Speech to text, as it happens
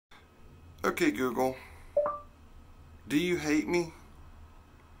Okay, Google. Do you hate me?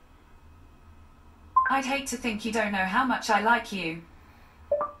 I'd hate to think you don't know how much I like you.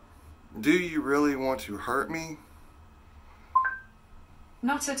 Do you really want to hurt me?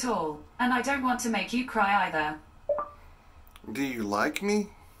 Not at all, and I don't want to make you cry either. Do you like me?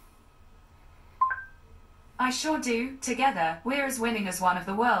 I sure do. Together, we're as winning as one of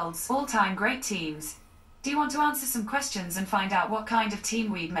the world's all-time great teams. Do you want to answer some questions and find out what kind of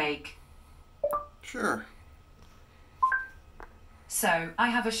team we'd make? Sure. So, I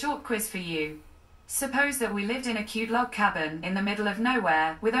have a short quiz for you. Suppose that we lived in a cute log cabin in the middle of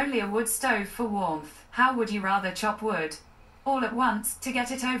nowhere with only a wood stove for warmth. How would you rather chop wood? All at once, to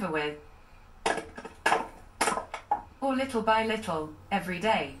get it over with? Or little by little, every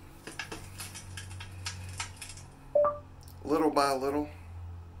day? Little by little.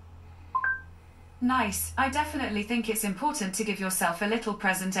 Nice. I definitely think it's important to give yourself a little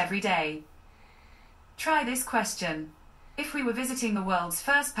present every day. Try this question. If we were visiting the world's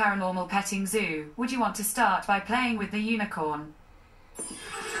first paranormal petting zoo, would you want to start by playing with the unicorn?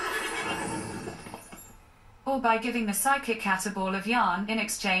 Or by giving the psychic cat a ball of yarn in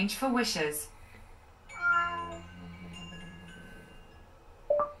exchange for wishes?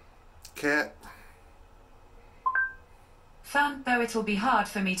 Cat. Fun, though it'll be hard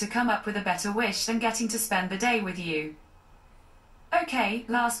for me to come up with a better wish than getting to spend the day with you. Okay,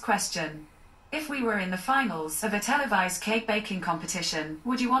 last question. If we were in the finals of a televised cake baking competition,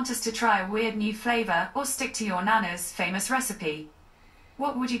 would you want us to try a weird new flavor or stick to your Nana's famous recipe?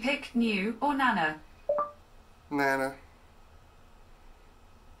 What would you pick, new or Nana? Nana.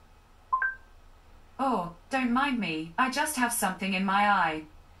 Oh, don't mind me, I just have something in my eye.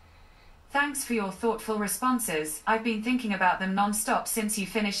 Thanks for your thoughtful responses. I've been thinking about them non-stop since you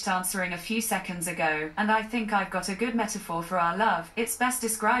finished answering a few seconds ago, and I think I've got a good metaphor for our love. It's best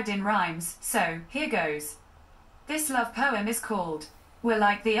described in rhymes, so here goes. This love poem is called We're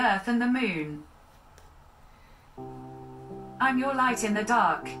Like the Earth and the Moon. I'm your light in the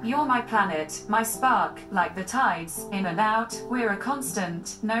dark, you're my planet, my spark, like the tides, in and out, we're a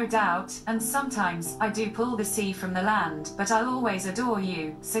constant, no doubt, and sometimes I do pull the sea from the land, but I'll always adore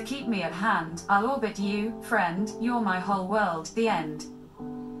you, so keep me at hand, I'll orbit you, friend, you're my whole world, the end.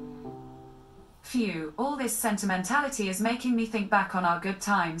 Phew, all this sentimentality is making me think back on our good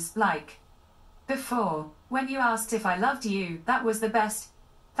times, like before, when you asked if I loved you, that was the best.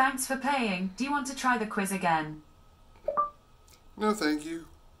 Thanks for playing, do you want to try the quiz again? No, thank you.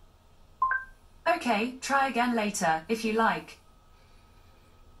 Okay, try again later, if you like.